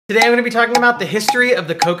Today I'm going to be talking about the history of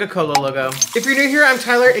the Coca Cola logo. If you're new here, I'm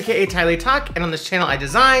Tyler, aka Tylee Talk, and on this channel I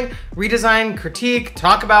design, redesign, critique,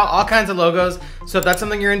 talk about all kinds of logos. So if that's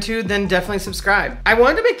something you're into, then definitely subscribe. I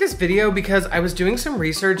wanted to make this video because I was doing some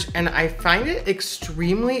research and I find it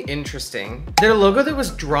extremely interesting. Their logo that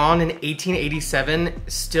was drawn in 1887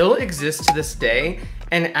 still exists to this day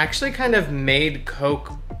and actually kind of made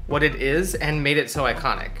Coke what it is and made it so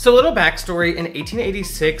iconic. So a little backstory, in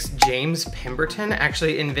 1886, James Pemberton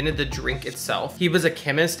actually invented the drink itself. He was a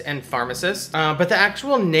chemist and pharmacist, but the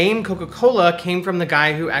actual name Coca-Cola came from the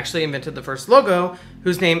guy who actually invented the first logo,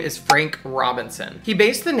 whose name is Frank Robinson. He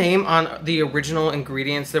based the name on the original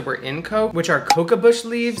ingredients that were in Coke, which are coca bush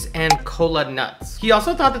leaves and cola nuts. He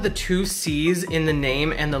also thought that the two C's in the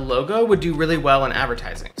name and the logo would do really well in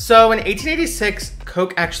advertising. So in 1886,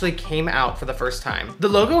 Coke actually came out for the first time. The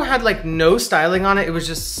logo had like no styling on it. It was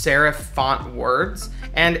just serif font words.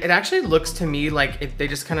 And it actually looks to me like they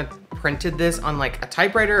just kind of printed this on like a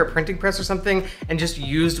typewriter or printing press or something and just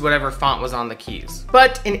used whatever font was on the keys.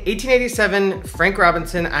 But in 1887, Frank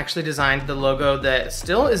Robinson actually designed the logo that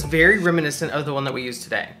still is very reminiscent of the one that we use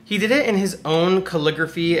today. He did it in his own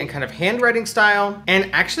calligraphy and kind of handwriting style, and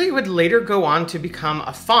actually would later go on to become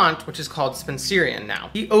a font, which is called Spencerian now.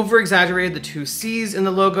 He over-exaggerated the two C's in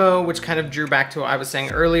the logo, which kind of drew back to what I was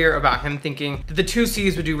saying earlier about him thinking that the two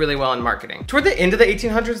C's would do really well in marketing. Toward the end of the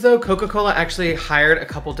 1800s though, Coca-Cola actually hired a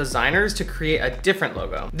couple designers to create a different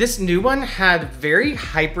logo. This new one had very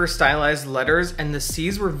hyper stylized letters and the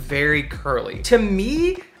C's were very curly. To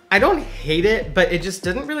me, I don't hate it, but it just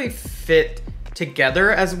didn't really fit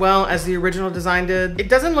together as well as the original design did. It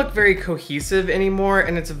doesn't look very cohesive anymore,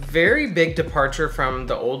 and it's a very big departure from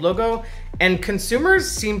the old logo, and consumers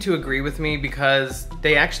seem to agree with me because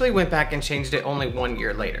they actually went back and changed it only 1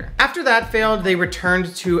 year later. After that failed, they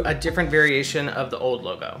returned to a different variation of the old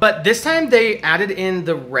logo. But this time they added in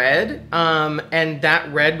the red, and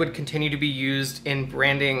that red would continue to be used in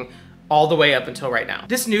branding all the way up until right now.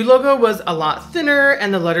 This new logo was a lot thinner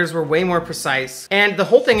and the letters were way more precise, and the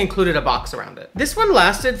whole thing included a box around it. This one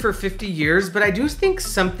lasted for 50 years, but I do think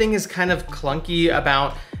something is kind of clunky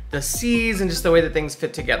about the C's and just the way that things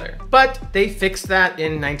fit together. But they fixed that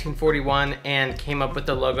in 1941 and came up with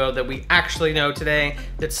the logo that we actually know today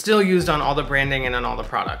that's still used on all the branding and on all the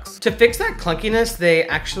products. To fix that clunkiness, they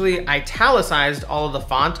actually italicized all of the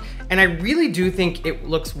font, and I really do think it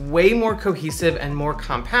looks way more cohesive and more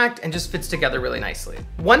compact and just fits together really nicely.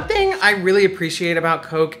 One thing I really appreciate about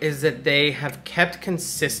Coke is that they have kept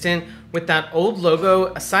consistent with that old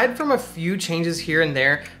logo, aside from a few changes here and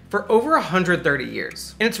there, for over 130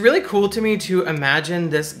 years. And it's really cool to me to imagine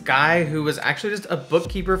this guy who was actually just a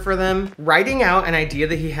bookkeeper for them, writing out an idea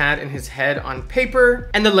that he had in his head on paper,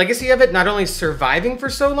 and the legacy of it not only surviving for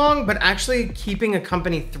so long, but actually keeping a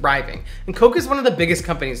company thriving. And Coke is one of the biggest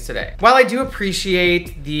companies today. While I do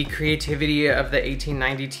appreciate the creativity of the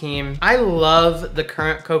 1890 team, I love the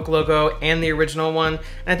current Coke logo and the original one,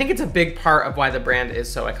 and I think it's a big part of why the brand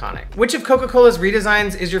is so iconic. Which of Coca-Cola's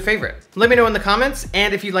redesigns is your favorite? Let me know in the comments,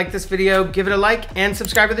 and if you like this video, give it a like and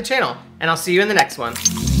subscribe to the channel, and I'll see you in the next one.